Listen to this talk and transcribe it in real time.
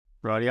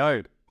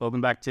Rightio. Welcome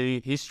back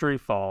to History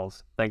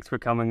Files. Thanks for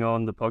coming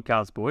on the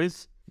podcast,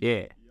 boys.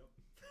 Yeah.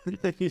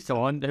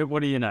 So on,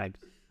 what are your names?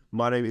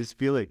 My name is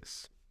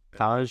Felix.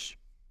 Taj,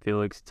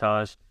 Felix,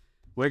 Taj.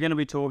 We're going to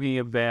be talking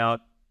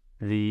about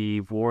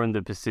the war in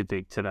the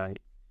Pacific today.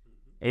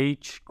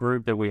 Each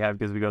group that we have,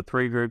 because we've got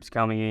 3 groups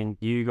coming in,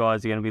 you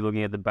guys are going to be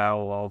looking at the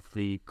Battle of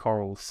the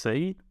Coral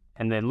Sea,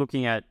 and then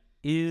looking at,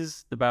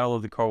 is the Battle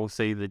of the Coral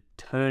Sea the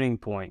turning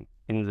point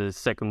in the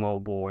Second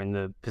World War in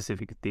the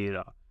Pacific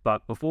theatre?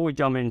 But before we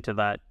jump into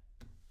that,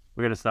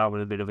 we're going to start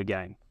with a bit of a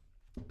game.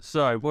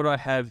 So what I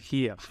have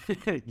here,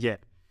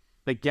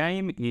 the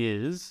game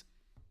is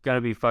going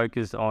to be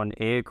focused on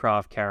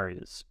aircraft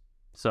carriers.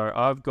 So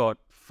I've got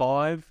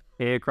 5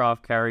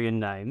 aircraft carrier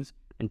names,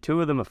 and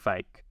 2 of them are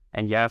fake,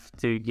 and you have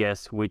to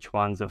guess which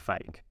ones are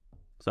fake.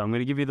 So I'm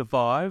going to give you the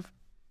 5,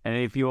 and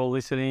if you're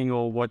listening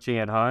or watching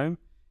at home,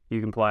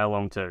 you can play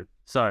along too.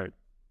 So,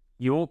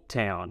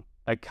 Yorktown,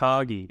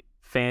 Akagi,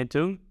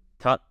 Phantom,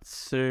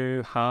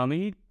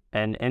 Tatsuhami,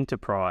 and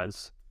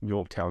Enterprise.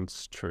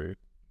 Yorktown's true.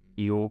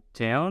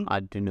 Yorktown. I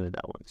do know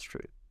that one's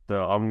true.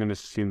 So I'm going to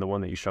assume the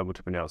one that you struggle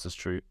to pronounce is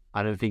true.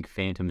 I don't think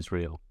Phantom's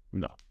real.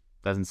 No.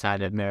 Doesn't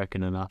sound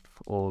American enough.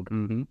 Or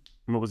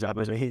What was that?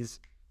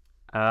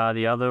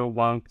 The other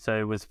one, so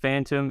it was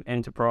Phantom,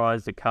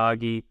 Enterprise,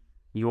 Akagi,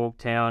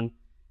 Yorktown,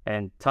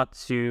 and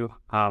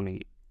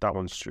Tatsuhami. That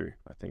one's true,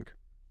 I think.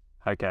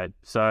 Okay,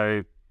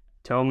 so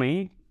tell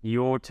me,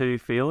 your 2,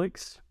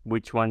 Felix,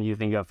 which one you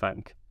think are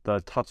fake? The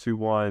Tatsu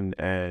one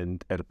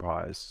and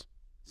Enterprise.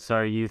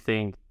 So you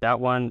think that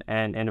one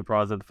and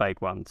Enterprise are the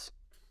fake ones?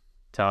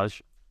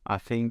 Taj? I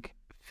think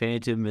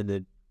Phantom and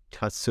the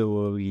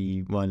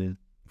Tatsuhami one is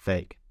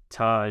fake.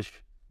 Taj,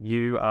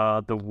 you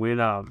are the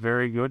winner.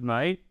 Very good,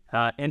 mate.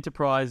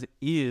 Enterprise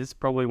is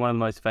probably one of the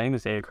most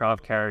famous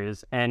aircraft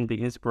carriers and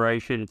the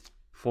inspiration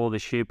for the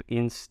ship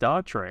in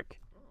Star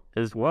Trek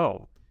as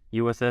well,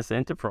 USS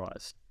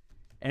Enterprise.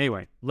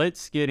 Anyway,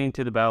 let's get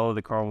into the Battle of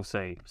the Coral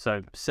Sea.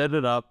 So set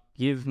it up.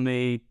 Give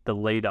me the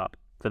lead up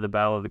for the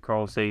Battle of the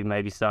Coral Sea,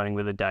 maybe starting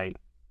with a date.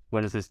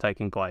 When is this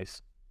taking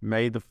place?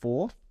 May the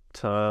 4th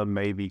to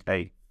May the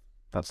 8th.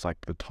 That's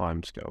like the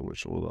time scale,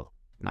 which all the...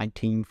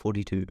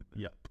 1942.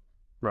 Yep.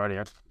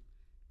 Rightio.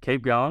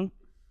 Keep going.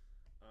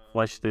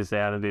 Flesh this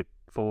out a bit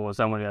for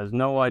someone who has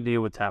no idea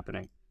what's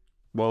happening.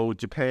 Well,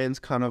 Japan's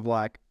kind of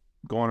like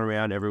gone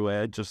around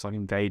everywhere, just like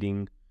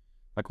invading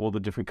like all the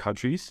different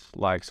countries.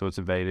 Like, so it's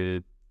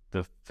invaded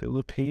the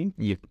Philippines,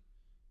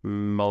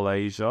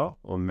 Malaysia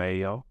or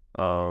Maya,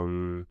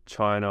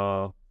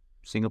 China,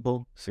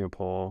 Singapore.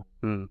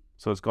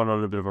 So it's gone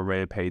on a bit of a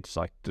rampage,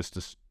 like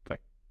just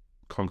like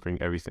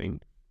conquering everything.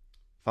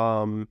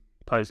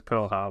 Post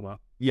Pearl Harbor.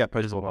 Yeah,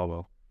 post Pearl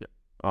Harbor.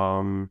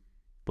 Yeah.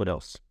 What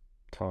else?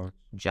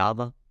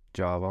 Java,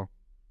 Java.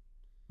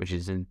 which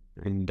is in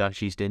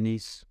Dutch East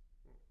Indies.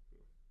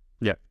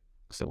 Yeah.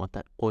 So want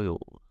that oil.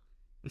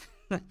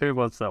 Who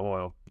wants that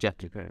oil?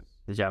 Japan.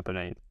 The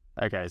Japanese.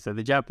 Okay, so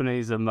the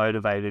Japanese are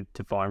motivated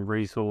to find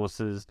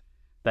resources.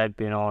 They've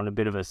been on a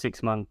bit of a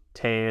 6-month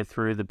tear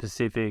through the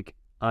Pacific,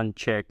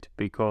 unchecked,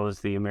 because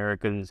the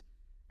Americans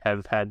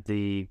have had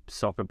the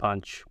soccer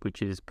punch,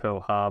 which is Pearl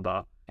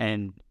Harbor.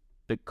 And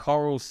the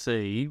Coral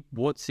Sea,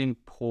 what's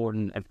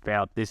important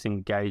about this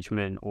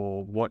engagement,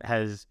 or what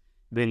has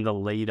been the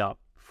lead up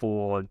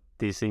for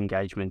this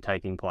engagement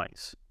taking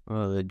place?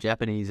 Well, the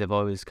Japanese have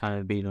always kind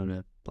of been on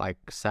a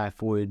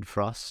southward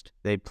thrust.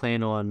 They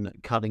plan on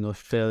cutting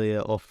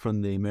Australia off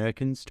from the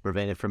Americans to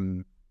prevent it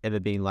from ever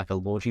being like a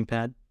launching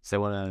pad. So they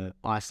want to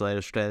isolate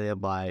Australia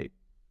by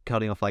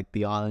cutting off like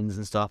the islands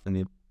and stuff and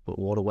the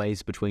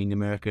waterways between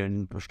America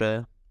and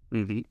Australia,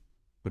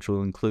 which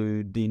will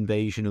include the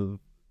invasion of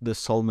the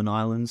Solomon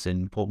Islands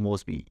and Port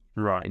Moresby,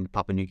 Right. in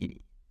Papua New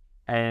Guinea.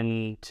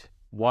 And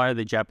why are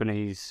the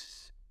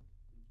Japanese,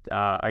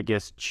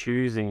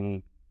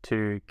 choosing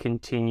to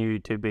continue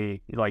to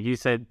be, like you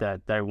said,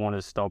 that they want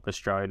to stop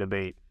Australia to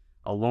be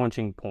a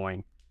launching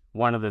point?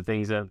 One of the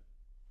things that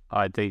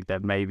I think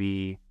that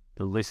maybe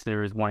the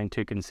listener is wanting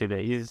to consider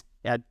is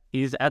at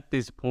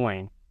this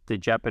point the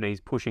Japanese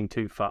pushing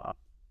too far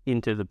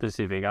into the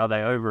Pacific? Are they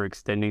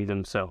overextending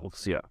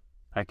themselves? Yeah.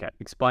 Okay,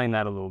 explain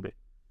that a little bit.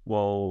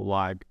 Well,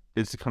 like,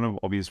 it's kind of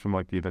obvious from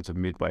like the events of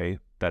Midway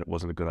that it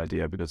wasn't a good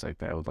idea because they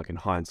failed, like in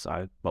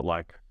hindsight. But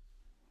like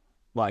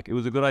it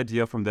was a good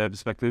idea from their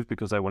perspective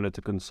because they wanted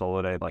to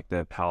consolidate like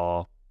their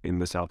power in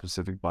the South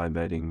Pacific by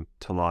invading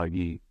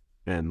Tulagi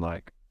and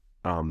like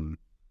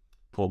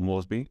Port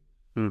Moresby.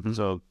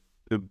 So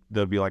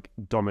they'll be like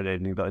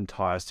dominating the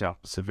entire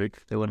South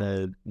Pacific. They want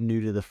to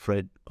neuter the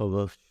threat of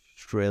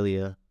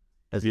Australia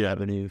as an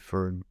avenue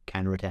for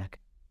counterattack.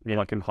 Yeah,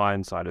 like in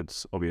hindsight,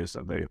 it's obvious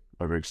that they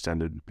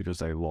overextended because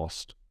they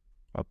lost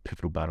a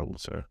pivotal battle.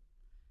 So,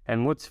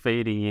 and what's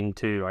feeding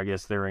into, I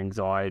guess, their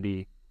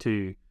anxiety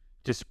to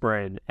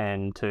spread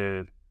and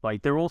to,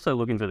 like, they're also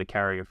looking for the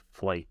carrier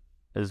fleet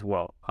as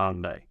well,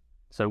 aren't they?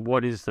 So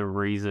what is the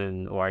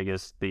reason, or I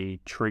guess the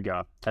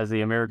trigger? Has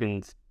the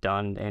Americans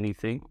done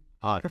anything?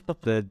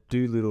 The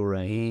Doolittle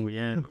raid.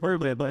 Yeah, we're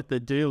about the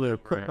Doolittle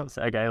raid.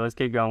 Okay, let's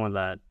keep going with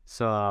that.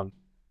 So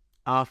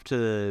after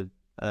the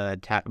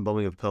attack and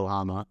bombing of Pearl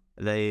Harbor,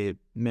 the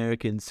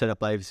Americans set up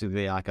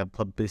basically like a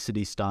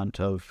publicity stunt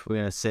of we're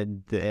going to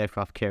send the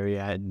aircraft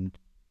carrier out and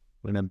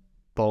we're going to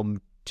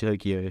bomb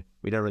Tokyo.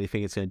 We don't really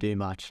think it's going to do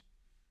much,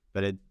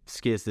 but it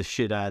scares the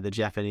shit out of the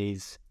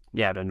Japanese.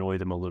 Yeah, it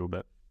annoyed them a little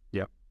bit.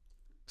 Yeah.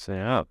 So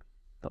yeah,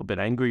 they're a bit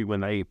angry when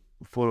they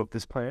thought of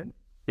this plan.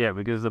 Yeah,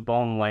 because the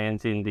bomb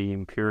lands in the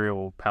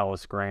Imperial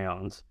Palace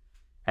grounds,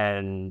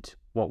 and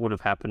what would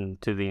have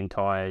happened to the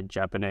entire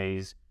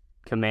Japanese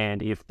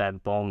command if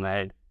that bomb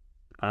had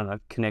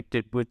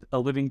connected with a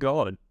living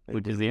god,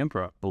 which is the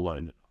Emperor?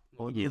 Blown it.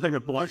 Well, you think a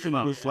blowing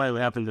up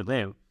slowly happened to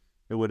them.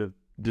 It would have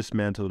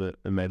dismantled it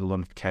and made a lot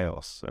of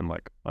chaos and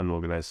like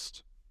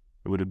unorganized.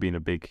 It would have been a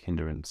big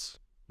hindrance.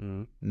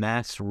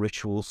 Mass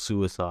ritual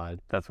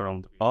suicide. That's what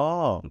I'm.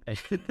 Oh,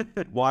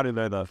 why do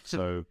they know that?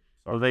 So,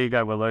 Well, there you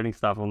go. We're learning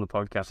stuff on the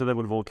podcast. so they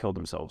would have all killed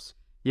themselves.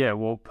 Yeah,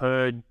 well,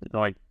 per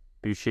like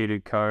Bushido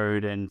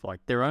code, and like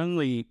they're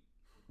only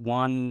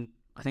one,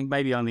 I think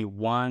maybe only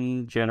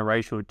one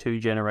generation or two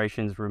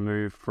generations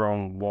removed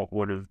from what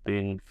would have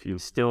been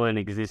still an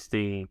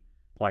existing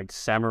like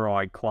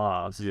samurai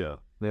class. Yeah.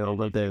 They all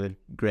got their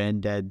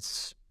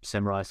granddad's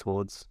samurai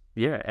swords.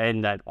 Yeah,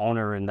 and that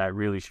honor and that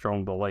really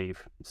strong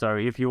belief. So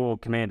if your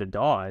commander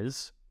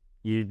dies,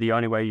 the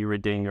only way you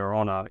redeem your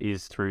honor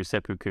is through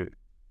seppuku,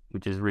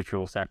 which is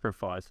ritual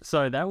sacrifice.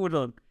 So that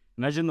would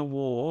imagine the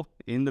war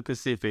in the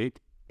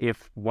Pacific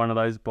if one of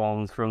those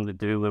bombs from the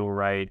Doolittle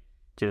raid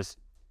just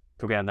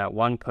took out that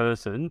one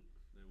person,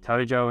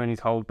 Tojo and his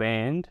whole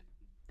band.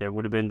 There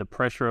would have been the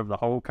pressure of the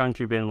whole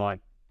country being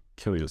like,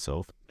 Kill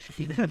yourself.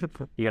 you got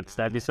to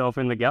stab yourself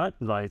in the gut,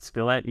 like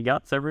spill out your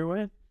guts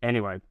everywhere.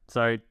 Anyway,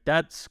 so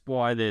that's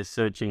why they're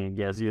searching, I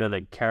guess,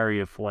 the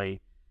carrier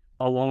fleet,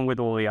 along with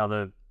all the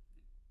other,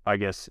 I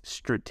guess,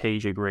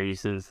 strategic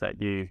reasons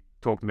that you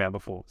talked about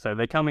before. So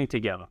they're coming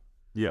together.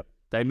 Yep.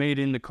 They meet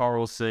in the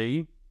Coral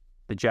Sea,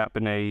 the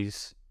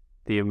Japanese,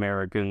 the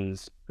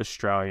Americans,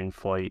 Australian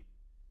fleet.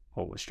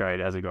 Well,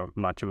 Australia hasn't got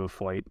much of a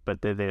fleet,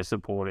 but they're there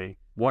supporting.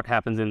 What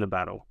happens in the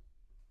battle?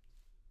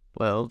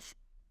 Well,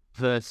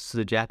 first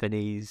the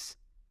Japanese,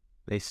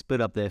 they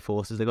split up their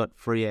forces. They got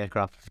 3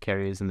 aircraft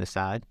carriers on the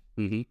side.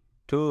 Mm-hmm.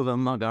 2 of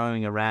them are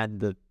going around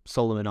the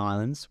Solomon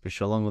Islands,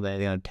 which along with that,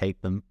 they're going to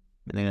take them.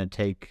 And they're going to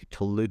take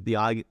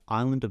the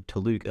island of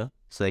Toluca,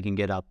 so they can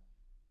get up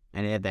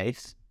an air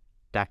base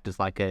to act as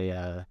like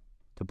to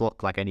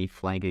block like any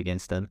flank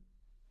against them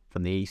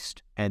from the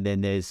east. And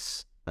then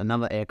there's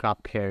another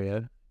aircraft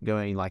carrier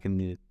going like in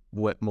the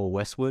more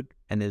westward,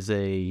 and there's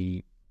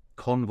a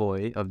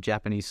convoy of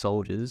Japanese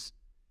soldiers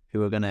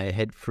who are going to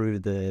head through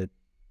the,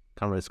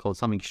 kind of what it's called,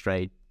 something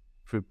strait,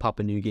 through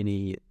Papua New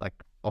Guinea, like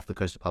off the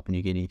coast of Papua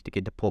New Guinea to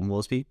get to Port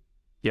Moresby.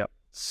 Yep.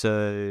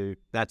 So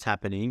that's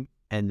happening.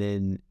 And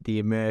then the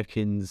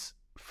Americans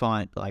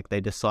find, like,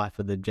 they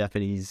decipher the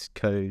Japanese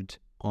code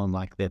on,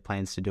 like, their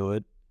plans to do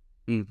it.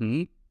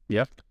 Mm-hmm.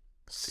 Yep.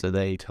 So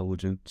they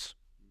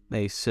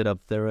set up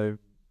their own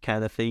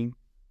kind of thing.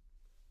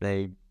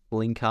 They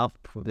link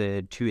up with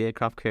the 2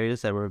 aircraft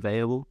carriers that were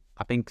available.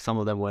 I think some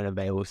of them weren't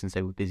available since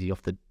they were busy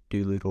off the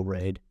Doolittle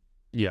raid.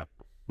 Yeah.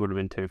 Would have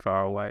been too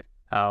far away.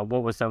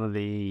 What were some of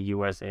the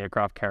US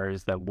aircraft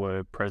carriers that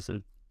were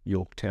present?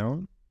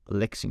 Yorktown.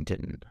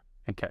 Lexington.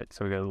 Okay,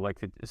 so we got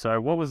elected. So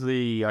what was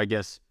the, I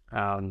guess,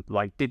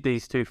 did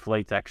these 2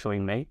 fleets actually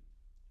meet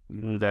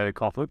in the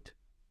conflict?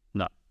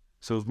 No.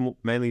 So it was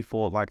mainly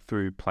fought like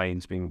through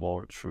planes being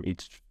launched from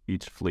each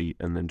fleet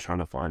and then trying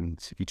to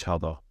find each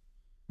other.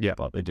 Yeah.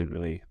 But they didn't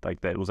really,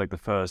 like, that. It was like the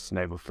first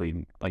naval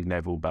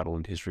battle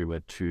in history where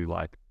 2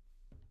 like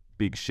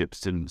big ships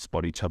didn't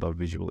spot each other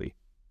visually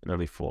and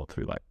only fought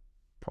through like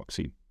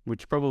proxy.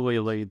 Which probably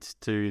leads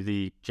to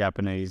the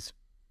Japanese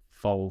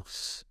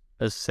false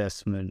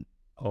assessment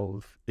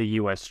of the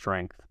US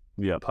strength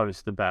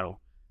post the battle.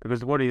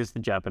 Because what is the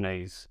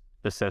Japanese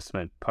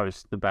assessment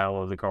post the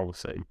Battle of the Coral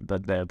Sea?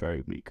 That they're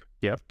very weak.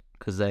 Yep.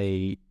 Because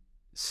they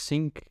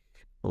sink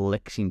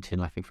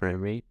Lexington, I think, for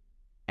memory,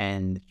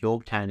 and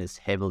Yorktown is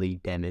heavily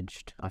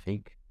damaged, I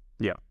think.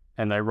 Yeah,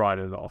 and they write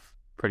it off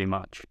pretty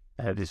much.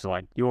 It's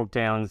like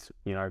Yorktown's,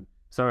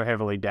 so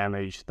heavily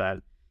damaged that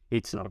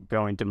it's not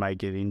going to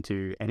make it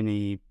into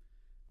any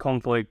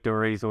conflict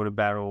or any sort of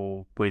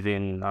battle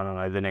within, I don't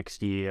know, the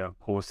next year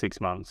or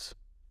 6 months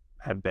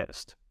at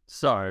best.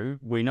 So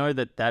we know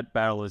that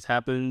battle has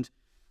happened.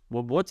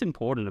 Well, what's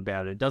important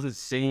about it? It doesn't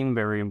seem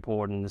very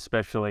important,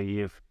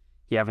 especially if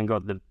you haven't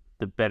got the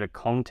better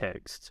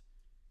context.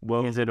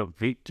 Well, is it a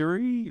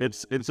victory?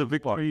 It's a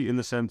victory in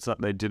the sense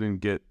that they didn't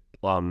get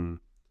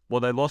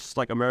they lost,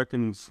 like, the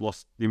Americans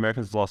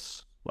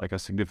lost like a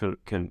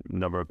significant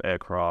number of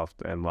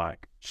aircraft and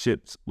like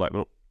ships, like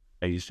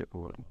a ship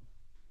or whatever.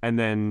 And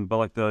then, but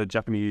like the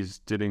Japanese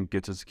didn't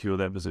get to secure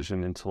their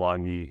position in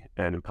Talangi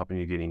and in Papua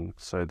New Guinea,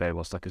 so they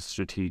lost like a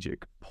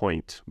strategic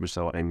point which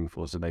they were aiming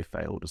for, so they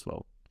failed as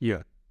well.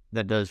 Yeah.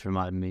 That does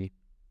remind me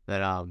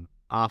that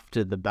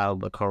after the Battle of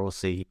the Coral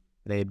Sea,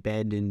 they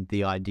abandoned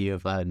the idea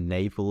of a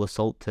naval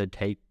assault to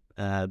take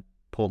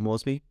Port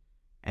Moresby,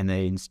 and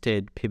they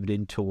instead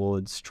pivoted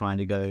towards trying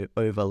to go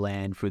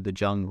overland through the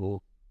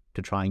jungle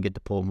to try and get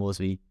to Port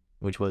Moresby,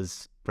 which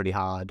was pretty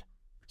hard.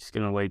 Just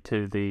going to lead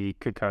to the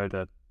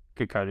Kokoda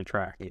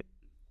track.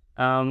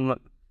 Yep.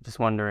 Just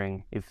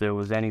wondering if there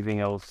was anything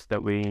else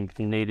that we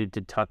needed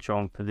to touch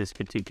on for this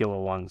particular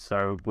one.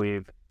 So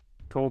we've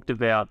talked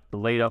about the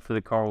lead up for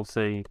the Coral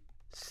Sea.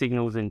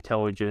 Signals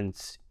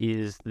intelligence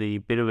is the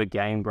bit of a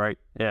game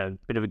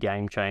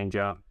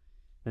changer.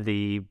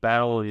 The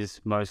battle is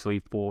mostly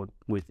fought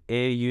with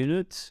air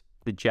units.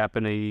 The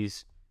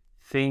Japanese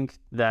think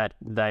that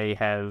they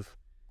have,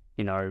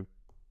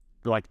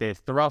 like their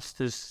thrust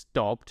has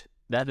stopped.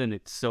 That in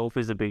itself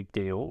is a big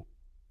deal.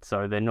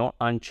 So they're not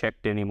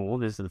unchecked anymore.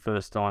 This is the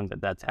first time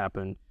that that's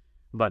happened.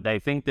 But they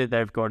think that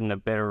they've gotten a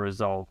better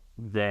result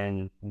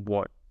than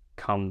what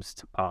comes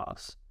to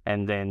pass.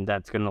 And then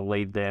that's going to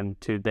lead them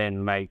to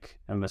then make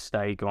a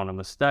mistake on a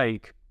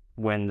mistake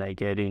when they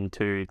get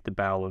into the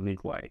Battle of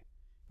Midway,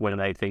 when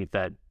they think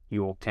that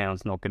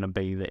Yorktown's not going to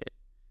be there.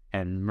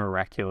 And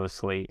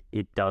miraculously,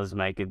 it does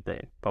make it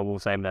there. But we'll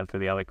save that for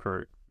the other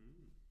crew.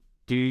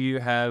 Do you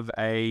have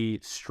a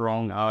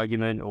strong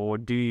argument, or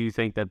do you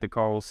think that the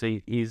Coral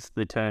Sea is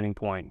the turning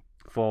point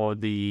for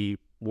the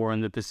war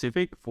in the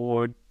Pacific,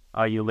 or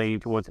are you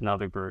leaning towards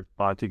another group?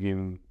 I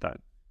think that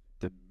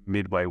the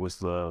Midway was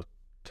the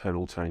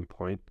total turning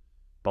point,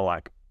 but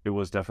like it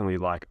was definitely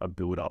like a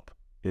build up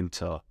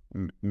into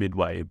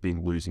Midway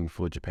being losing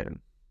for Japan.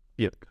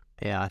 Yep.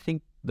 Yeah, I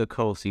think the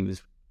Coral Sea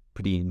was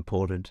pretty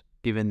important,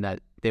 given that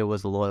there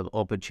was a lot of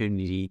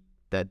opportunity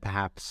that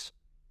perhaps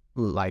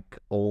like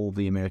all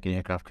the American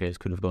aircraft carriers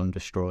could have gone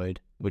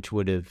destroyed, which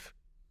would have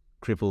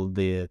crippled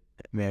the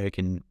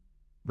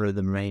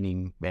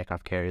remaining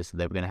aircraft carriers that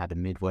they were going to have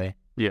in Midway.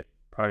 Yeah,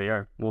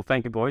 rightio. Well,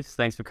 thank you, boys.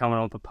 Thanks for coming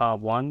on for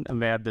part one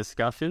of our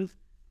discussion,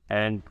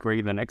 and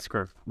agree the next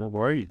group. No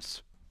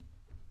worries.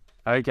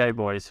 Okay,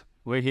 boys,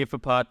 we're here for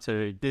part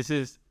two. This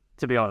is,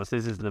 to be honest,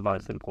 this is the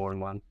most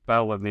important one.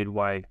 Battle of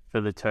Midway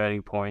for the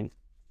turning point.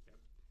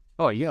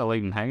 Oh, you gotta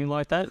leave them hanging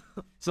like that?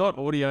 It's not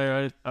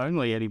audio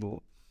only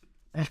anymore.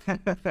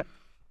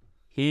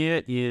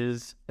 Here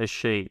is a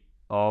sheet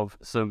of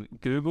some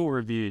Google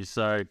reviews.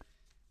 So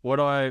what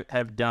I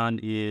have done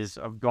is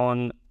I've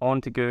gone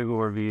onto Google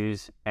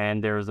reviews,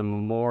 and there is a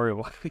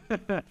memorial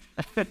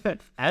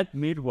at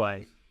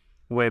Midway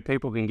where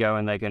people can go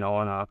and they can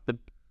honor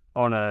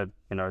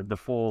the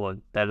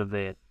fallen that are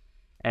there.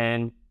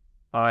 And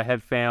I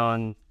have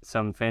found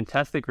some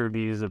fantastic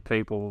reviews of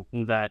people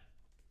that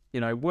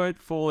weren't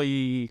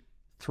fully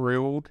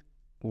thrilled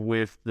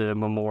with the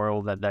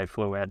memorial that they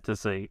flew out to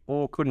see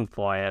or couldn't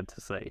fly out to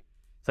see.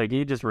 So can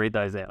you just read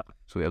those out?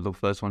 So we have the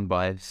first one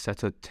by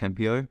Seta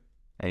Tempio,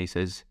 and he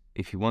says,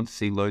 if you want to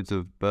see loads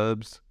of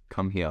burbs,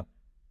 come here.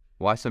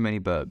 Why so many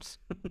burbs?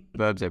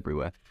 Burbs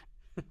everywhere.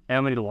 How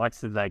many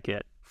likes did that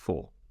get?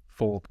 4.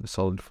 A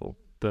solid 4.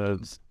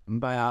 Burbs.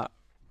 By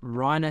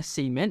Rainer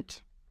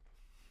Cement.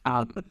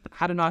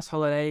 Had a nice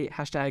holiday.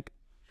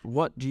 #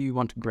 what do you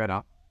want,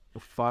 Greta?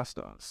 5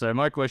 stars. So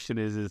my question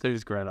is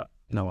who's Greta?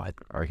 No, I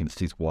reckon it's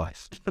his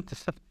wife.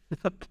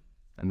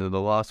 And then the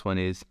last one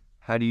is,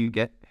 how to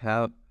get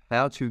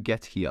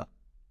here?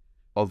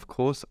 Of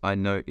course, I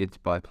know it's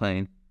by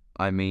plane.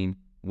 I mean,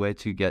 where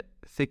to get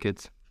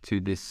tickets to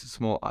this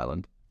small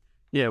island.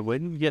 Yeah, where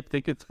do you get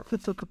tickets?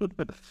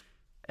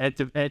 And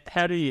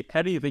how do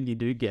you think you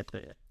do get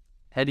there?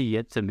 How do you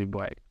get to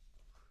Midway?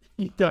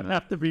 You don't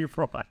have to be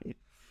right.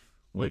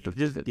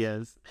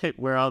 Yes.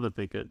 Where are the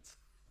tickets?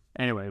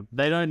 Anyway,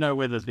 they don't know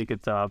where the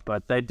tickets are,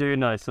 but they do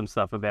know some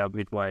stuff about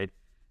Midway.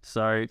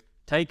 So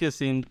take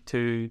us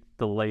into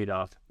the lead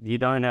up. You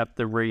don't have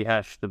to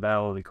rehash the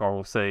Battle of the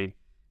Coral Sea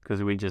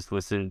because we just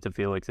listened to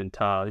Felix and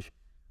Taj.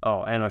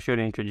 Oh, and I should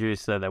introduce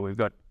so that we've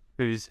got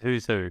who's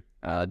who.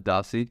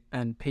 Darcy.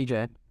 and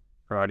PJ.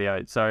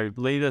 Rightio. So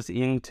lead us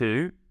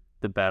into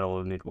the Battle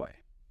of Midway.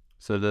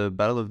 So the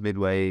Battle of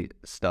Midway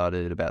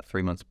started about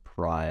 3 months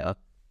prior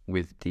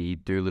with the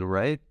Doolittle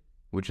raid,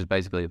 which is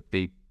basically a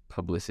big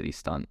publicity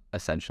stunt,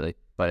 essentially.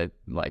 But it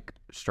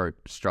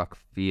struck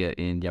fear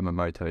in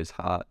Yamamoto's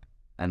heart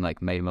and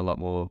made him a lot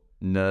more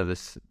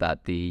nervous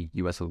that the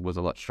US was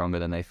a lot stronger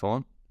than they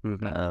thought.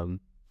 Mm-hmm.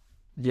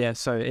 Yeah,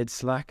 so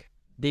it's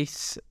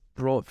this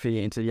brought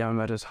fear into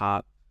Yamamoto's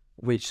heart,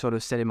 which sort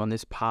of set him on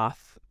this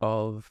path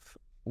of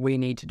we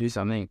need to do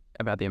something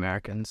about the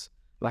Americans.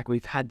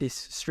 We've had this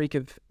streak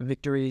of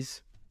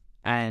victories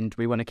and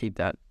we want to keep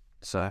that.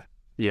 So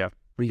Yeah.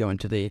 we go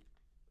into the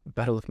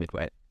Battle of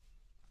Midway.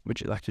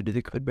 Would you like to do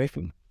the code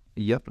briefing?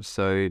 Yep,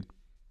 so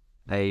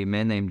a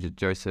man named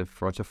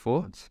Joseph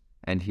Rochefort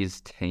and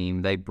his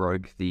team, they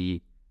broke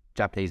the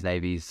Japanese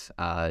Navy's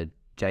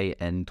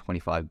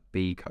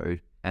JN25B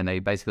code, and they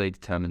basically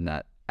determined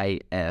that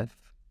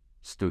AF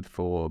stood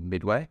for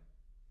Midway.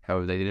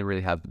 However, they didn't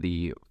really have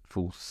the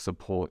full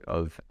support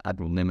of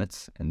Admiral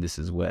Nimitz, and this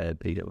is where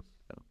Peter...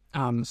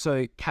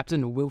 So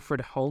Captain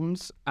Wilfred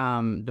Holmes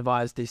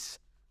devised this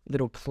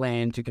little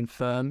plan to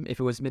confirm if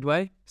it was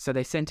Midway. So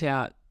they sent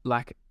out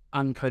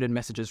uncoded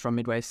messages from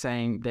Midway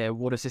saying their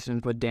water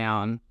systems were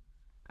down,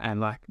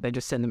 and they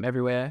just send them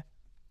everywhere.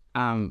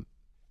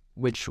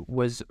 which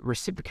was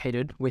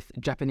reciprocated with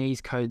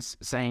Japanese codes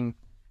saying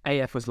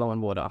AF was low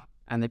on water,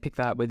 and they picked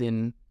that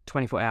within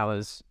 24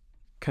 hours,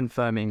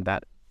 confirming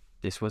that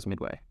this was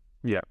Midway.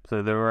 Yeah,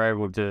 so they were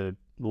able to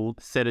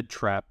set a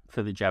trap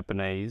for the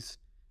Japanese.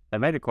 They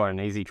made it quite an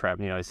easy trap,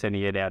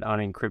 sending it out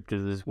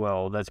unencrypted as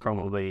well. That's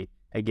probably,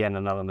 again,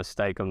 another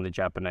mistake on the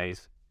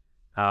Japanese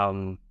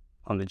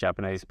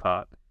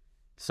part.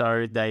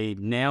 So they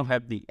now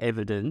have the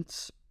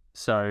evidence.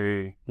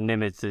 So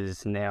Nimitz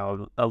is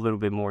now a little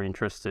bit more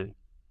interested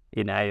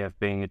in AF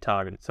being a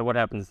target. So what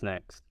happens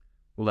next?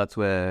 Well, that's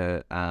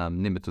where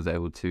Nimitz was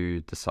able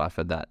to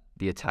decipher that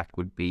the attack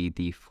would be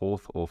the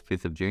 4th or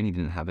 5th of June. He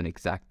didn't have an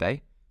exact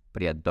day,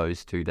 but he had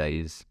those 2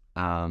 days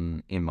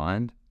in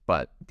mind.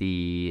 But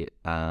the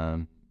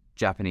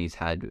Japanese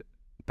had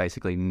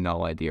basically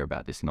no idea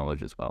about this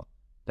knowledge as well.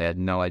 They had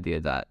no idea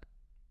that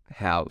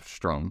how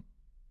strong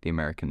the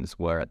Americans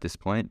were at this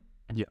point.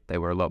 Yeah. They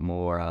were a lot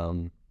more,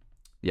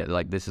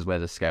 this is where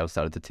the scale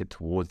started to tip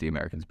towards the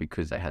Americans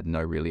because they had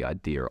no really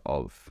idea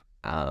of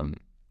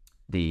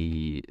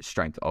the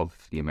strength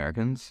of the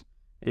Americans.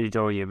 Are you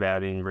talking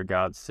about in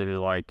regards to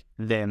like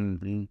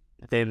them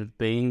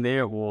being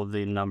there or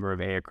the number of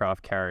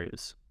aircraft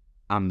carriers?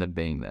 Them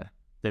being there.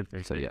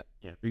 So yeah.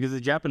 Because the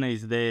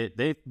Japanese,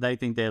 they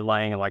think they're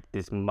laying like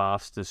this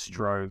master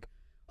stroke,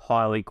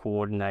 highly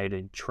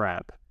coordinated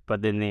trap,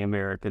 but then the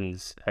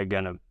Americans are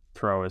gonna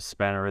throw a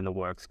spanner in the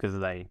works because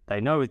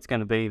they know it's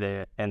gonna be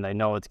there and they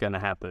know it's gonna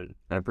happen.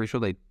 And I'm pretty sure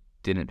they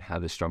didn't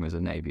have as strong as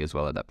a navy as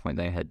well at that point.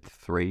 They had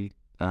 3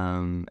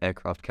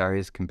 aircraft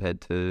carriers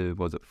compared to,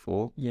 was it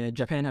 4? Yeah,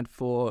 Japan had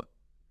 4.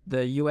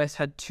 The US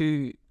had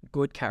 2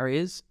 good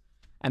carriers,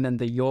 and then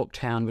the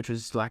Yorktown, which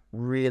was like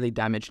really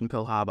damaged in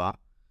Pearl Harbor.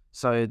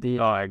 So the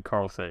and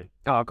Coral Sea.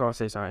 Coral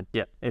Sea, sorry.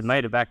 Yeah, it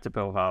made it back to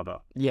Pearl Harbor.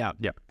 Yeah.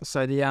 Yeah.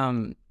 So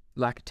the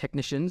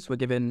technicians were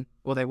given,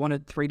 they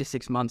wanted 3 to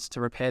 6 months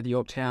to repair the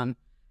Yorktown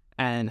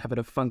and have it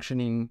a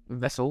functioning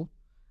vessel.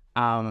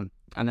 And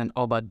then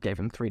Obad gave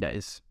them 3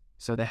 days.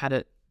 So they had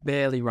it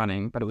barely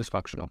running, but it was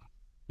functional.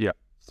 Yeah.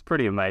 It's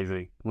pretty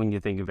amazing when you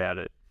think about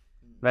it.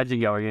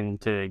 Imagine going in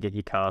to get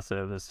your car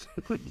service.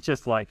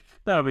 Just like,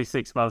 that'll be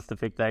 6 months to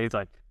fix that. He's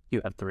like, you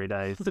have 3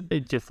 days.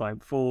 It's just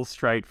like full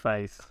straight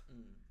face.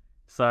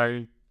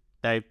 So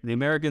the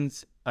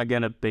Americans are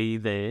going to be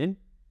there,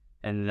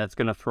 and that's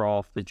going to throw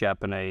off the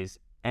Japanese,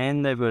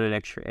 and they've got an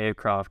extra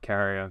aircraft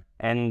carrier,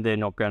 and they're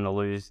not going to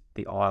lose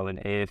the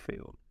island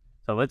airfield.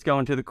 So let's go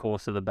into the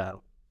course of the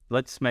battle.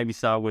 Let's maybe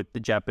start with the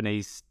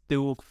Japanese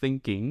still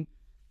thinking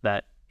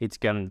that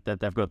that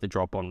they've got the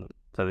drop on them.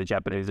 So the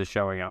Japanese are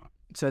showing up.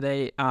 So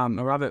they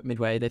arrive at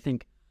Midway. They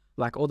think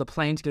like all the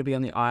planes going to be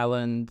on the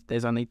island.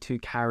 There's only 2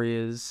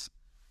 carriers,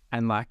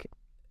 and like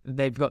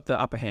they've got the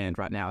upper hand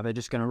right now. They're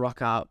just going to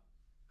rock up,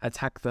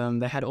 attack them.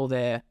 They had all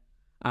their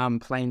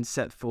planes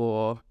set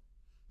for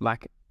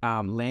like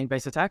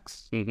land-based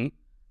attacks,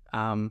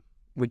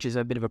 which is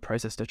a bit of a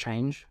process to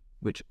change,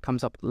 which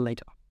comes up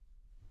later.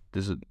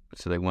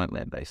 So they weren't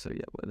land-based, so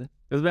yeah, were they?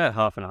 It was about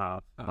half and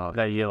half.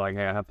 That you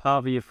have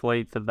half of your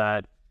fleet for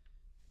that.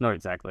 Not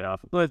exactly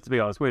half. Let's be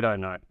honest, we don't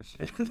know.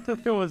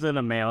 There was an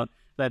amount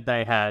that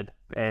they had,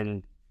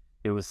 and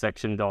it was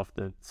sectioned off.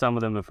 Some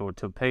of them are for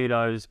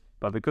torpedoes,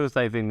 but because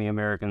they think the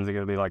Americans are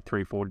going to be like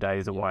 3-4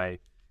 days away,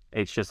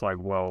 it's just like,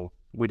 well,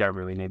 we don't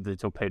really need the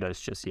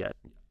torpedoes just yet.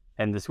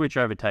 And the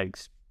switchover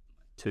takes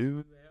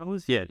 2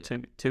 hours? Yeah,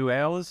 2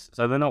 hours.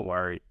 So they're not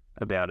worried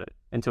about it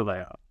until they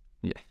are.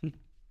 Yeah.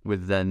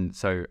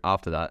 So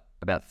after that,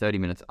 about 30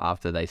 minutes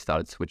after they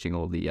started switching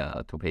all the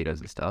torpedoes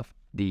and stuff,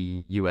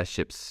 the US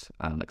ships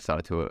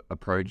started to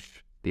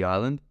approach the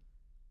island,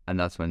 and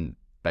that's when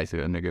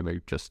basically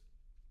Nagumo just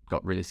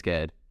got really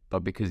scared.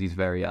 But because he's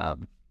very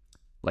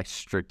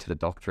strict to the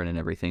doctrine and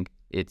everything,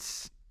 I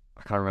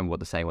can't remember what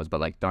the saying was,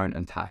 but like, don't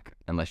attack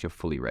unless you're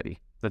fully ready.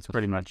 That's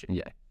pretty much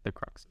Yeah. the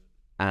crux.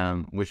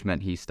 Which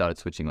meant he started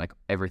switching like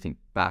everything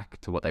back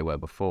to what they were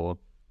before,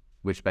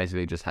 which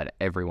basically just had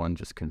everyone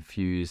just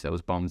confused. There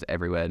was bombs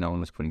everywhere. No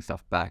one was putting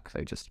stuff back.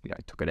 They just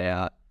took it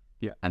out.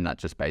 Yeah. And that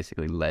just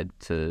basically led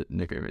to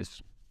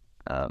Nagumo's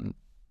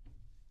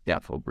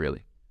downfall,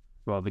 really.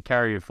 Well, the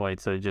carrier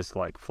fleets are just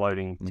like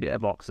floating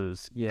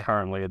boxes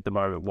currently at the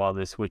moment while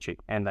they're switching,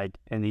 and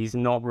he's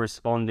not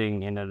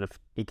responding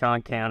he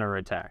can't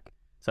counterattack.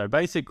 So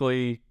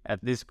basically,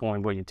 at this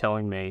point, what you're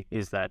telling me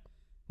is that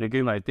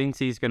Nagumo thinks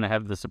he's going to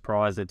have the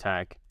surprise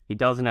attack. He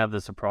doesn't have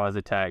the surprise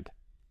attack.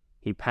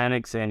 He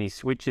panics and he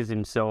switches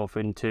himself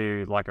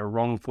into like a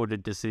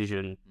wrong-footed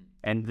decision,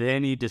 and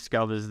then he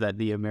discovers that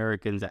the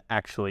Americans are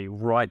actually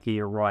right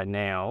here, right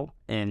now,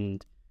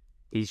 and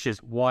he's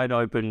just wide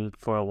open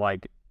for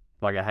like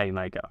a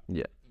haymaker.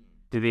 Yeah.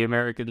 Do the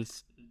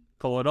Americans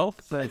pull it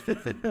off?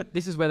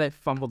 This is where they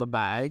fumble the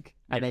bag,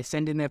 and they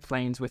send in their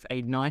planes with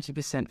a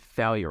 90%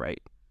 failure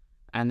rate,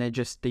 and they're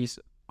just these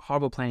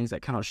horrible planes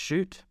that cannot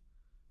shoot.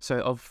 So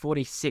of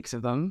 46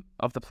 of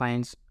the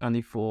planes,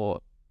 only 4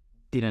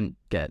 didn't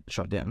get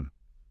shot down.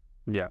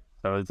 Yeah.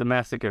 So it's a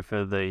massacre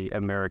for the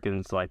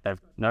Americans. Like, they've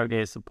no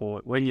air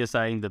support. When you're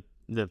saying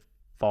the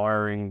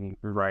firing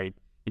rate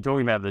You're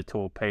talking about the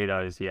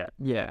torpedoes, yeah.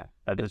 Yeah.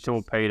 The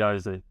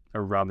torpedoes are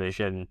rubbish,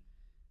 and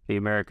the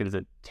Americans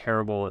are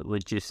terrible at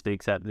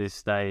logistics at this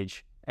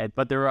stage.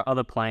 But there are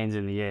other planes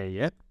in the air,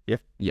 yeah?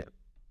 Yeah.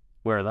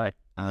 Where are they?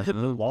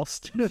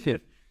 Lost.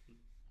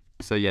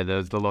 So yeah,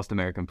 there's the lost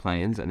American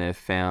planes, and they're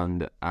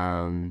found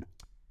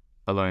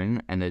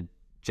alone, and a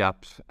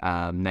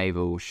Jap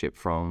naval ship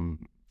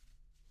from.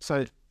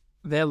 So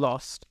they're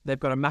lost. They've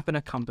got a map and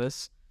a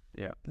compass.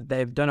 Yeah.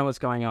 They don't know what's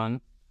going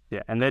on.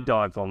 Yeah, and they're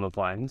dive bomber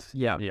planes.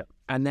 Yeah.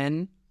 And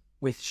then,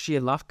 with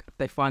sheer luck,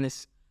 they find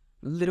this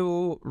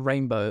little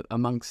rainbow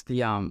amongst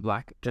the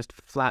like just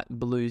flat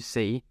blue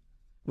sea,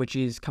 which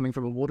is coming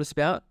from a water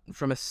spout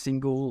from a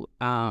single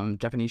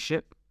Japanese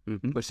ship,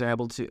 which they're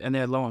able to, and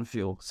they're low on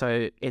fuel.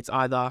 So it's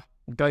either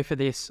go for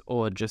this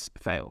or just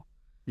fail.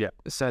 Yeah.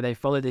 So they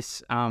follow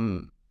this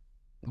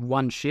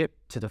one ship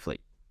to the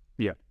fleet.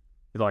 Yeah.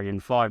 Like in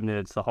 5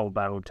 minutes, the whole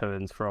battle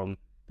turns from,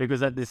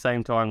 because at the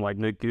same time, like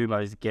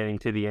Nagumo's getting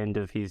to the end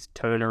of his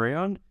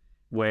turnaround,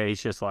 where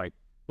he's just like,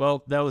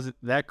 well,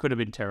 that could have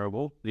been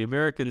terrible. The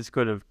Americans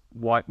could have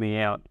wiped me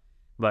out,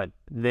 but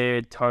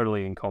they're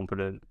totally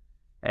incompetent,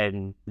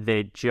 and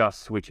they're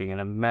just switching. And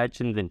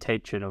imagine the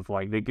tension of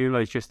like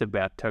Nagumo's just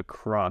about to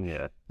crush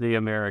the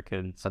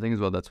Americans. I think as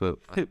well, that's what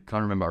I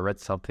can't remember. I read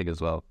something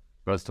as well,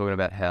 but I was talking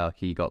about how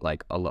he got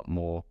like a lot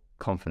more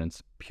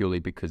confidence purely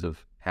because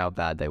of how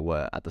bad they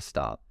were at the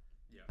start,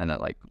 and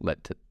that like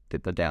led to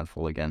the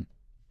downfall again.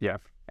 Yeah,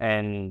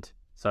 and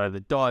so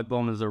the dive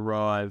bombers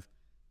arrive,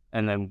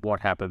 and then what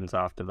happens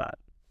after that?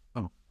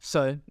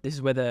 So this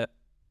is where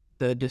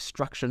the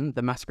destruction,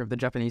 the massacre of the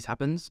Japanese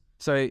happens.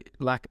 So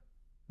like,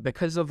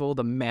 because of all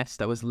the mess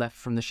that was left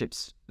from the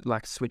ship's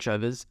like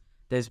switchovers,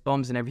 there's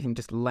bombs and everything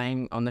just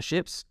laying on the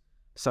ships.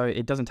 So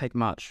it doesn't take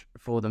much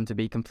for them to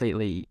be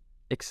completely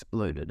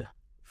exploded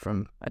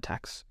from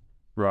attacks.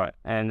 Right,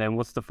 and then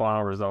what's the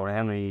final result?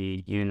 How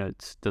many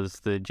units does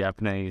the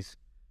Japanese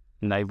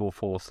naval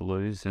force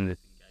lose in this?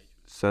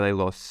 So they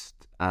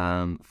lost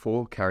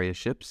 4 carrier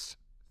ships,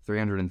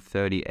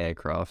 330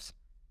 aircrafts,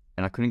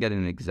 and I couldn't get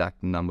an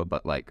exact number,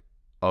 but like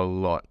a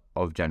lot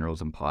of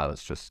generals and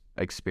pilots just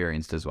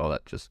experienced as well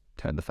that just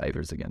turned the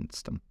favors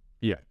against them.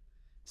 Yeah.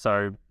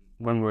 So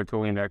when we were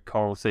talking about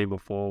Coral Sea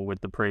before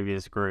with the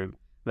previous group,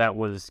 that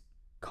was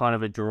kind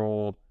of a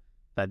draw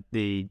that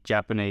the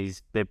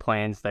Japanese, their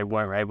plans, they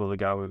weren't able to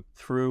go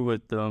through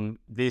with them.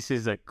 This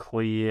is a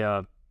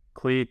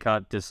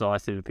clear-cut,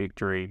 decisive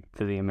victory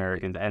for the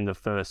Americans, and the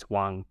first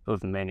one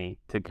of many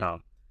to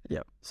come.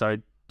 Yep. So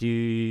do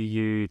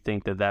you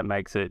think that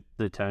makes it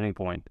the turning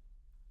point?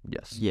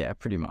 Yes. Yeah,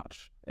 pretty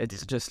much.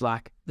 It's just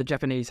like the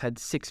Japanese had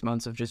 6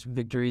 months of just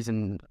victories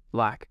and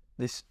like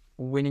this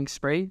winning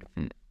spree,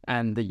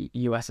 and the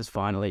US has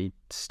finally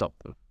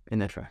stopped them in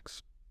their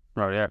tracks.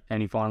 Right, yeah.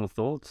 Any final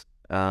thoughts?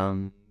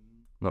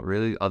 Not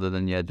really, other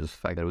than just the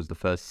fact that it was the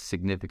first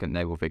significant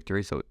naval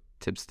victory, so it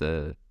tips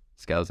the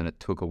scales, and it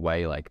took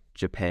away like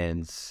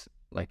Japan's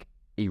like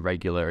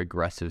irregular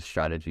aggressive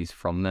strategies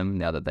from them.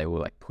 Now that they were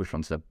like pushed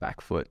onto the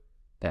back foot,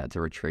 they had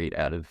to retreat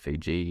out of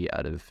Fiji,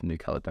 out of New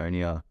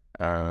Caledonia,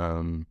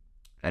 and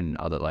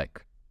other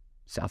like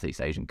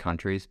Southeast Asian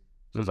countries.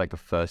 So it was like the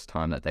first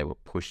time that they were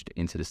pushed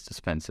into this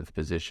defensive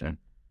position,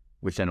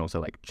 which then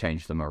also like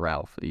changed the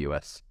morale for the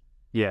US.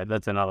 Yeah,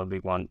 that's another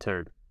big one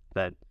too,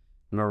 that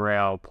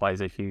morale plays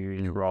a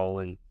huge role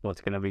in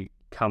what's going to be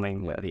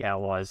coming where the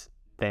Allies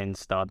then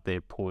start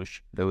their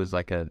push. There was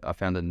like I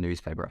found a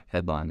newspaper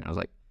headline, and I was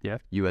like,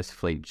 US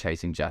fleet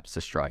chasing Japs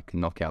to strike,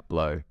 knockout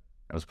blow.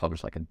 It was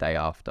published like a day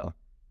after,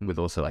 with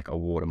also like a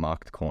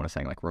watermarked corner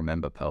saying like,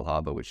 remember Pearl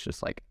Harbor, which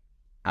just like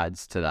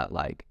adds to that,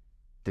 like,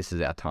 this is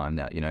our time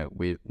now,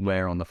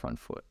 we're on the front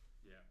foot.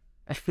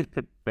 Yeah.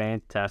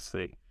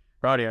 Fantastic.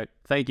 Rightio.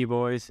 Thank you,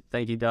 boys.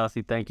 Thank you,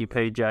 Darcy. Thank you,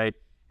 PJ.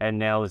 And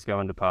now let's go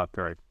into part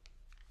 3.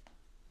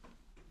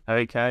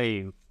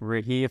 Okay,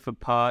 we're here for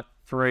part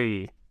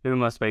 3. Who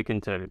am I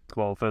speaking to?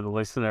 Well, for the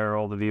listener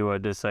or the viewer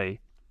to see.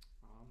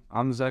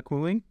 I'm Zach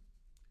Willing.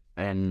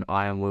 And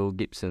I am Will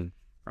Gibson.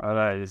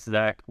 Righto,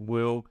 Zach,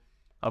 Will.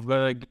 I've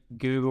got a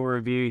Google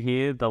review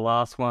here. The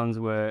last ones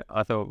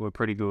I thought were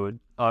pretty good.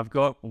 I've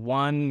got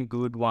one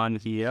good one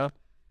here.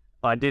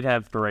 I did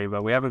have 3,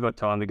 but we haven't got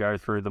time to go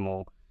through them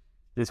all.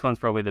 This one's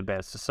probably the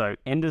best. So,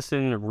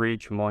 Henderson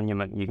Ridge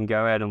Monument. You can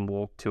go out and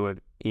walk to it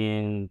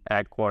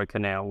at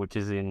Guadalcanal, which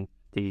is in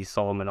the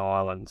Solomon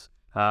Islands,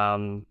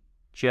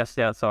 just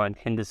outside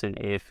Henderson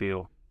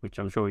Airfield, which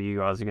I'm sure you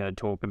guys are going to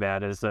talk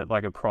about as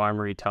like a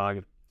primary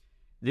target.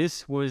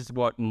 This was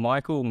what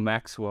Michael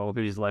Maxwell,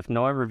 who's left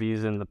 9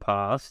 reviews in the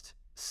past,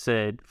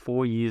 said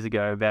 4 years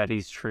ago about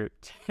his trip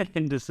to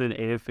Henderson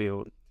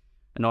Airfield.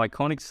 An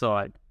iconic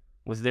site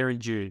was there in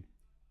June.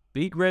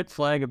 Big red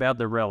flag about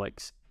the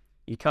relics.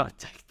 You can't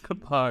take them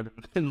apart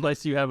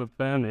unless you have a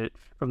permit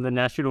from the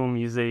National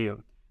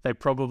Museum. They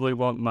probably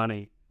want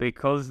money.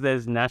 Because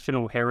there's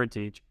national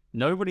heritage,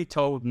 nobody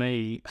told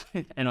me,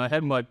 and I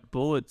had my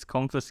bullets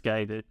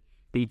confiscated.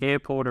 The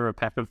airport are a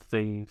pack of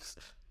thieves.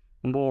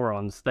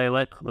 Morons. They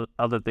let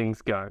other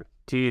things go.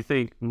 Do you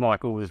think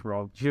Michael was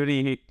robbed? Should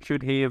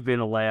he have been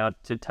allowed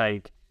to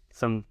take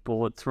some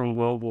bullets from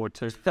World War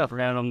II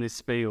around on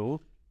this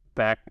field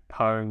back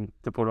home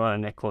to put on a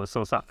necklace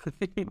or something.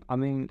 I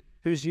mean,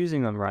 who's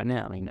using them right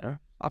now? You know,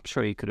 I'm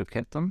sure you could have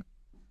kept them.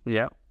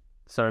 Yeah.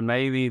 So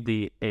maybe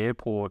the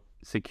airport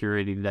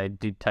security, they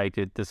did take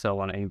it to sell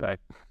on eBay.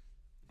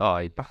 Oh,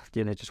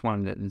 yeah, they just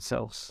wanted it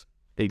themselves.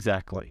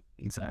 Exactly.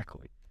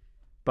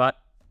 But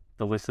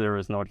the listener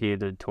is not here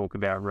to talk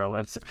about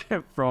relics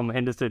from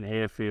Henderson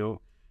Airfield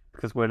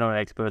because we're not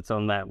experts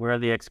on that. We're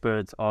the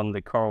experts on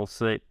the Coral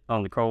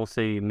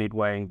Sea,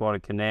 Midway, and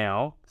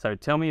Guadalcanal. So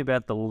tell me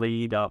about the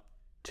lead up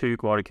to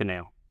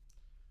Guadalcanal.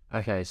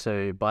 Okay,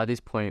 so by this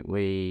point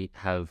we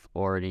have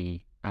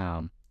already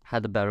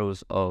had the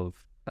battles of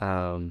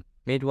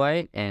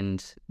Midway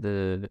and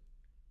the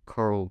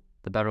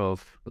Battle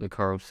of the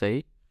Coral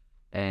Sea,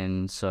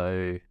 and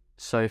so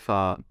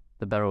far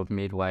the Battle of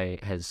Midway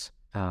has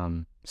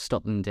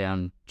stopped them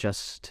down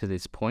just to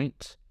this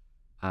point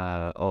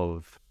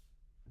of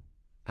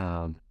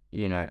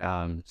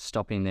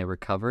stopping their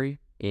recovery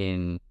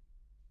in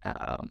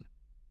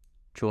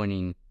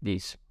joining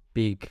this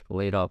big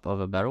lead up of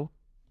a battle.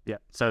 Yeah.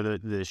 So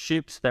the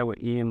ships that were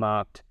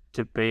earmarked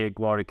to be at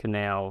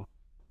Guadalcanal,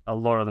 a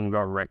lot of them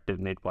got wrecked at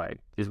Midway,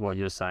 is what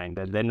you're saying.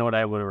 That they're not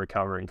able to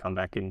recover and come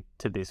back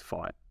into this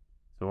fight.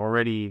 So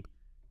already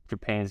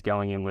Japan's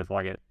going in with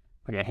like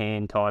a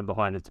hand tied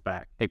behind its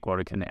back at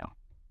Guadalcanal.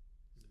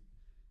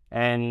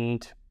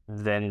 And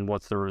then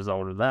what's the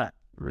result of that?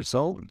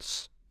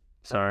 Results?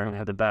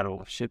 So the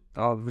battle.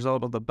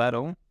 Result of the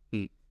battle?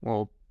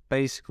 Well,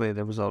 basically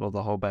the result of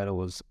the whole battle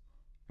was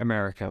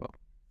America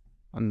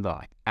and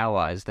the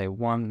Allies. They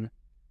won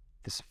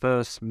this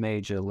first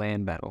major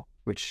land battle,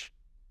 which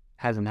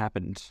hasn't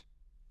happened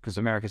because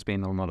America's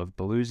been on a lot of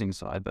the losing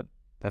side, but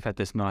they've had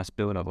this nice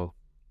build-up of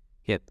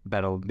the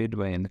Battle of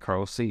Midway in the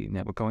Coral Sea.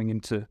 Now we're going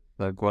into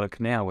the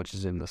Guadalcanal, which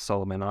is in the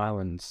Solomon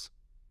Islands,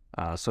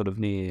 sort of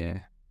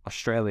near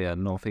Australia,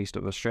 northeast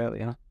of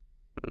Australia.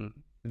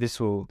 This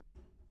will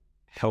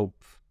help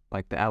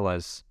like the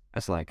Allies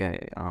as like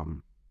a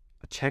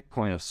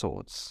checkpoint of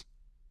sorts,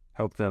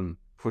 help them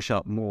push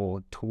up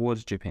more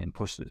towards Japan,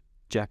 push the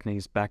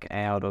Japanese back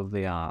out of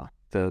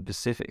the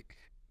Pacific,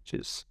 which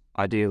is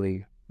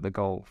ideally the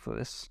goal for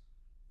this.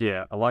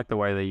 Yeah, I like the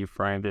way that you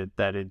framed it,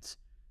 that it's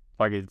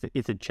like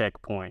it's a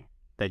checkpoint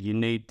that you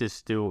need to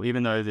still,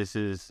 even though this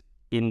is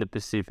in the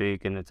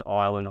Pacific and it's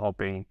island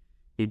hopping,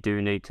 you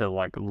do need to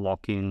like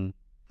lock in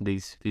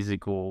these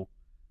physical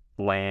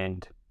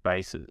land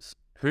bases.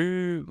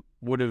 Who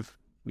would have,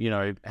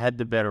 had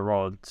the better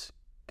odds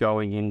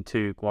going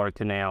into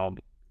Guadalcanal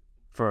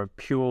for a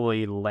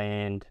purely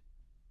land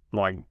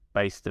like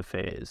based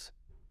affairs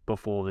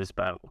before this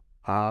battle?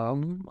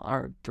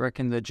 I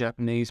reckon the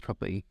Japanese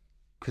probably,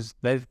 because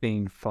they've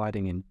been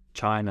fighting in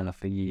China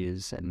for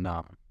years and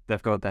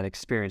they've got that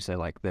experience.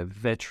 They're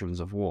veterans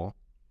of war.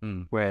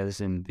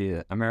 Whereas in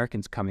the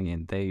Americans coming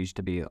in, they used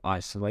to be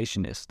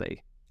isolationists.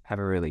 They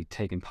haven't really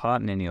taken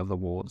part in any of the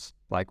wars.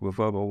 Like with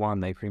World War One,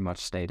 they pretty much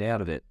stayed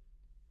out of it.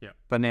 Yeah.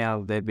 But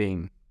now they're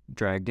being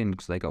dragged in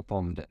because they got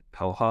bombed at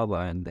Pearl Harbor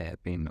and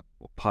they've been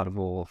part of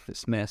all of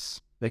this mess.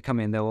 They come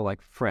in, they're all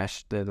like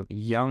fresh. They're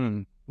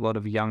young, a lot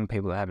of young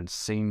people that haven't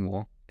seen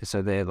war.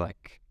 So they're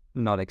like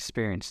not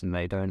experienced and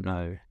they don't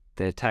know.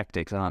 Their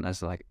tactics aren't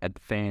as like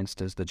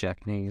advanced as the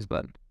Japanese,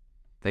 but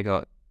they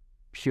got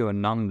pure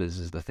numbers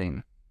is the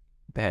thing.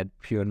 They had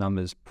pure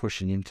numbers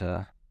pushing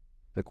into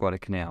the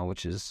Guadalcanal,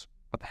 which is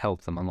what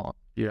helped them a lot.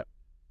 Yeah.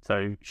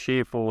 So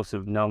sheer force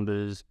of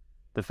numbers,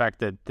 the fact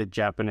that the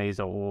Japanese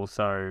are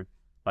also,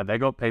 like they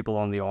got people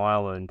on the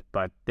island,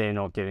 but they're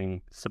not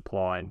getting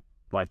supplied,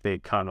 like they're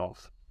cut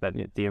off. That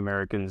the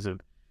Americans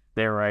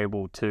they're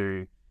able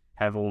to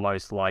have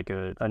almost like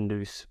a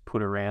noose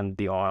put around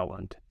the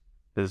island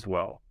as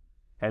well.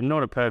 And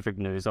not a perfect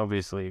noose,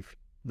 obviously,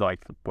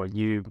 like what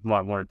you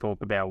might want to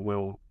talk about,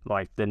 Will,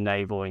 like the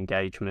naval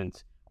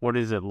engagements. What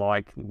is it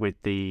like with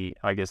the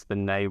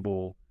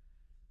naval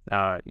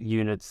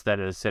units that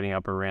are setting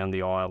up around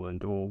the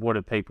island, or what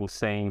are people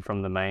seeing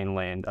from the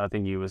mainland? I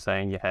think you were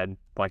saying you had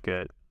like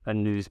a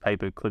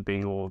newspaper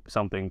clipping or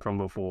something from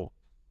before.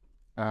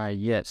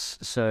 Yes.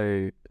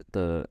 So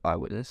the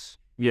eyewitness.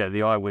 Yeah,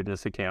 the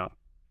eyewitness account.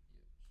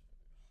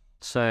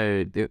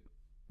 So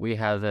we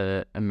have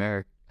a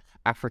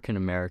African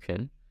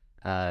American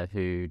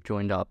who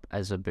joined up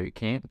as a boot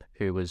camp,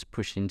 who was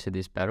pushed into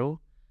this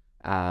battle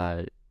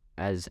as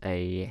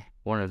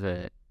one of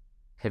the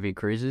heavy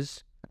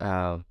cruisers.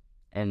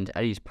 And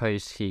at his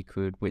post, he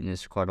could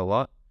witness quite a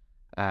lot.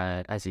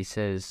 As he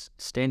says,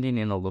 standing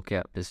in a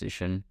lookout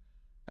position,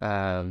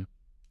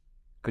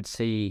 could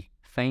see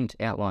faint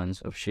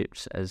outlines of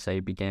ships as they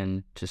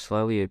began to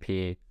slowly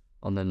appear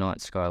on the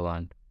night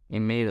skyline.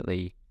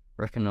 Immediately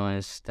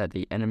recognized that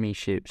the enemy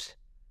ships,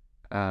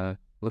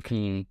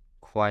 looking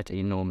quite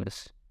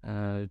enormous,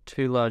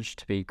 too large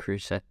to be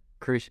cruisers,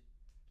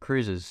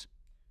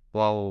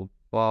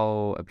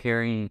 while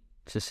appearing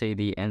to see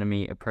the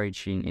enemy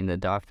approaching in the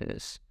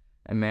darkness.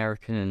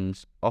 American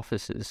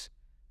officers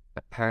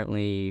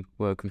apparently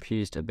were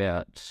confused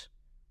about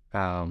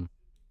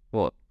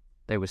what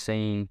they were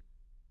seeing,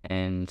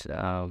 and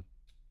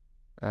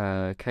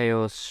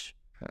chaos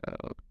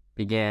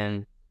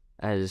began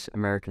as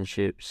American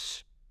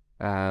ships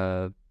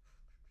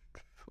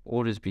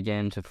orders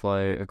began to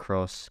flow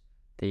across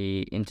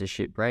the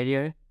intership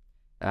radio.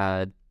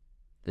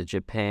 The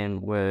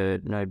Japan were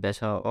no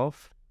better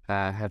off,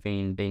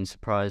 having been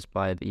surprised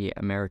by the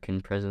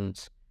American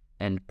presence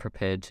and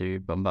prepared to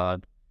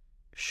bombard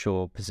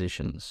shore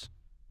positions.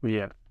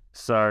 Yeah.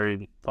 So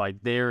like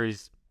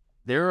there's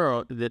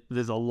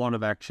a lot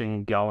of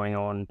action going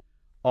on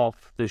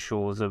off the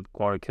shores of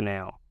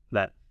Guadalcanal.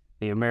 That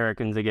the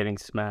Americans are getting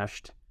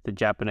smashed, the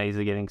Japanese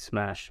are getting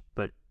smashed,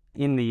 but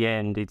in the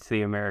end, it's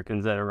the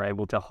Americans that are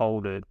able to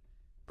hold it,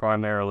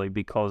 primarily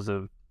because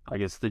of, I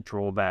guess, the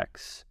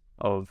drawbacks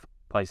of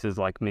places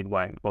like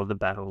Midway, or the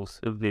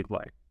battles of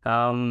Midway.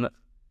 Do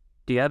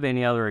you have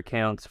any other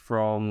accounts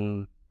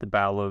from the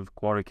Battle of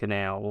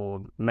Guadalcanal,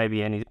 or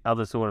maybe any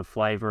other sort of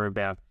flavor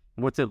about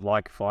what's it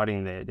like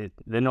fighting there?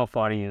 They're not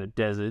fighting in the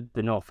desert.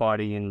 They're not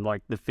fighting in,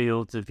 like, the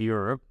fields of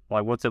Europe.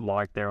 Like, what's it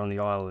like there on the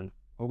island?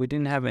 Well, we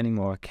didn't have any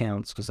more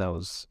accounts because that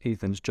was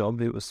Ethan's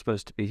job. It was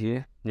supposed to be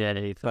here. Yeah,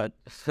 Ethan.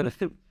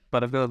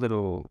 But I've got a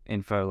little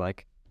info,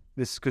 like,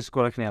 this, because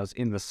Guadalcanal is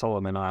in the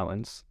Solomon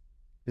Islands.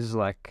 This is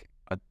like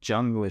a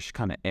junglish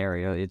kind of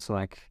area. It's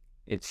like,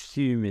 it's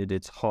humid,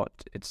 it's hot.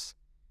 It's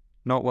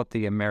not what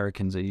the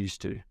Americans are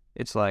used to.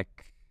 It's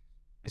like,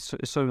 it's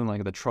sort of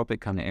like the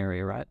tropic kind of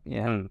area, right?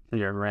 Yeah.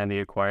 Yeah, around the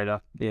equator.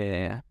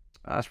 Yeah.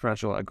 That's pretty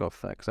much all I got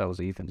for that because that was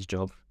Ethan's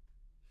job.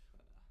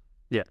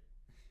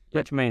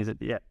 Which means that,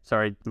 yeah,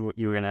 sorry,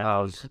 you were going to... I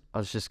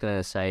was just going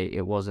to say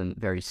it wasn't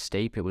very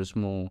steep. It was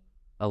more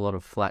a lot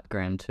of flat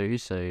ground too,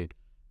 so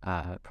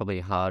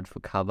probably hard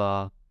for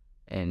cover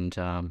and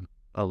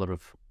a lot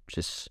of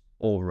just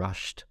all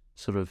rushed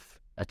sort of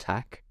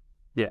attack.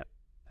 Yeah,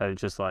 so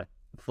just like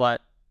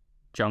flat,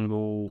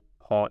 jungle,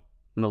 hot,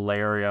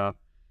 malaria,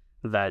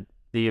 that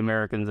the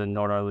Americans are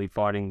not only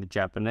fighting the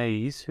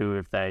Japanese, who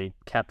if they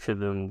capture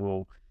them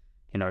will,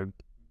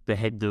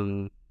 behead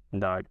them,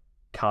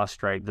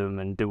 castrate them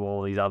and do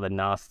all these other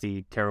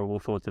nasty, terrible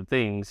sorts of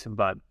things.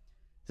 But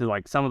so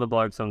like some of the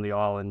blokes on the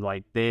island,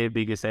 like their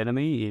biggest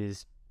enemy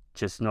is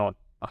just not,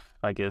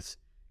 I guess,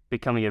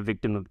 becoming a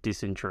victim of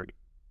dysentery.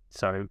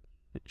 So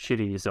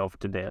shitting yourself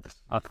to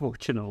death,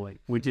 unfortunately,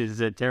 which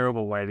is a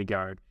terrible way to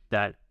go.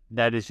 That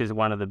is just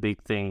one of the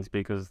big things,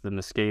 because the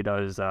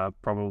mosquitoes are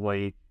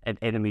probably an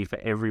enemy for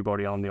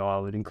everybody on the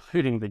island,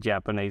 including the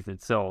Japanese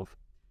itself.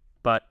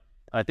 But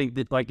I think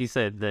that, like you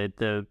said,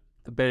 the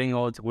betting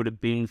odds would have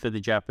been for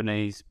the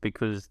Japanese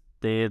because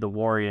they're the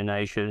warrior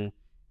nation.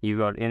 You've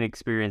got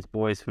inexperienced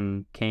boys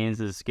from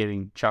Kansas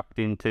getting chucked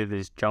into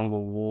this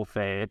jungle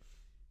warfare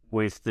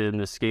with the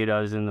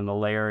mosquitoes and the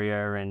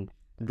malaria, and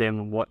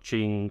them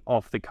watching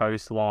off the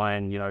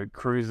coastline,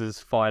 cruisers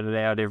fight it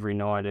out every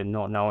night and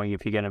not knowing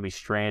if you're going to be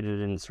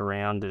stranded and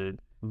surrounded.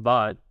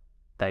 But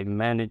they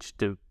managed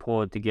to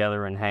pull it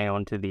together and hang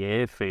on to the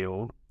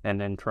airfield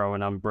and then throw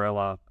an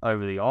umbrella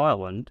over the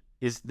island.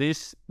 Is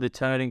this the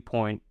turning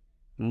point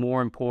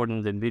more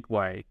important than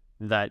Midway,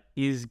 that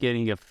is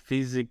getting a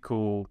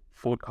physical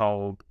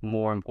foothold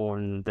more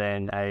important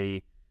than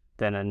a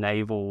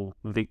naval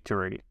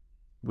victory?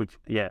 Which,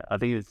 yeah, I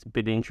think it's a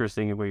bit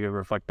interesting if we could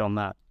reflect on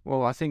that.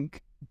 Well, I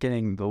think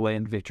getting the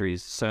land victory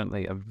is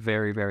certainly a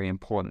very, very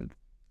important,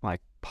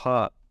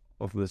 part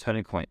of the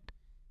turning point,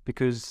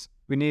 because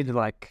we need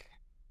to,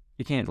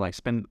 you can't,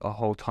 spend a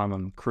whole time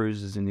on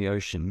cruises in the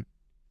ocean.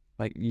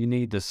 You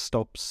need to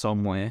stop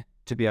somewhere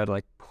to be able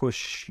to,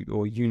 push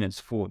your units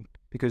forward,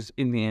 because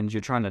in the end,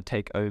 you're trying to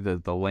take over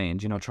the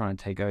land. You're not trying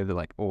to take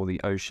over, all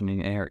the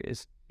oceaning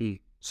areas.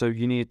 So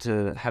you need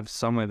to have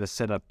somewhere to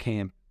set up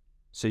camp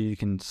so you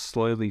can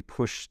slowly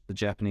push the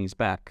Japanese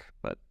back.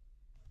 But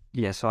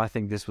yeah, so I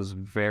think this was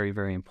very,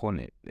 very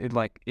important. It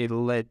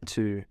led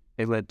to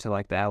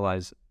the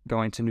Allies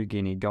going to New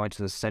Guinea, going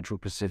to the Central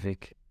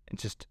Pacific, and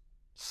just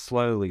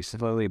slowly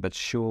but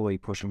surely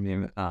pushing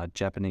the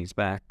Japanese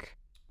back.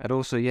 And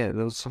also, yeah,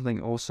 there was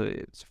something also,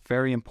 it's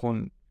very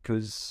important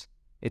because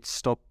it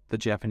stopped the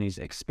Japanese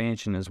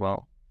expansion as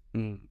well.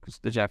 Because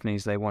the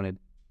Japanese, they wanted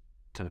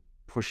to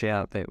push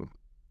out, their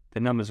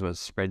numbers were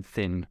spread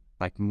thin,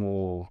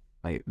 more.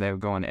 They were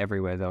going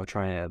everywhere. They were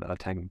trying to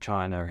attack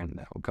China, and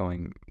they were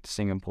going to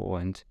Singapore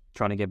and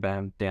trying to get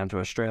down to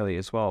Australia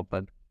as well.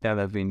 But now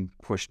they've been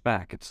pushed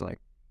back. It's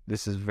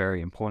this is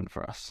very important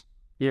for us.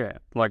 Yeah,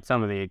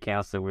 some of the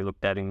accounts that we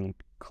looked at in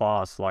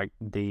class,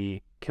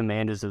 the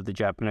commanders of the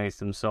Japanese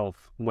themselves,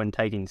 when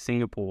taking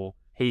Singapore,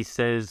 he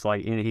says,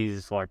 in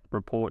his,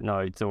 report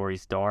notes or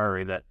his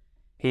diary, that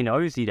he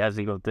knows he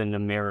hasn't got the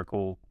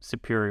numerical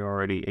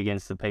superiority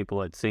against the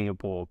people at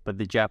Singapore, but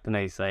the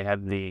Japanese, they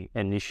have the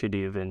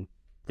initiative, and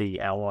the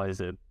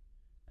Allies are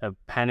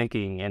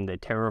panicking and they're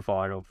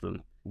terrified of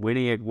them.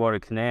 Winning at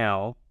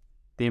Guadalcanal,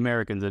 the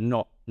Americans are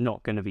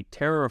not going to be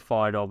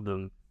terrified of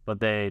them, but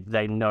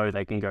they know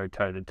they can go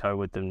toe-to-toe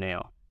with them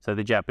now. So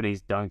the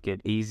Japanese don't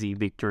get easy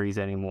victories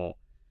anymore,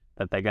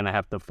 that they're going to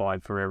have to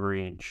fight for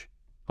every inch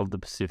of the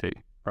Pacific.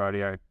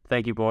 Rightio.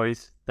 Thank you,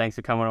 boys. Thanks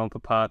for coming on for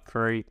part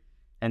 3.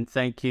 And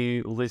thank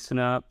you,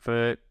 listener,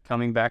 for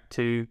coming back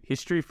to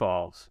History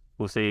Files.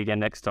 We'll see you again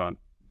next time.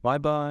 Bye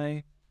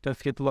bye. Don't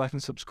forget to like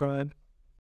and subscribe.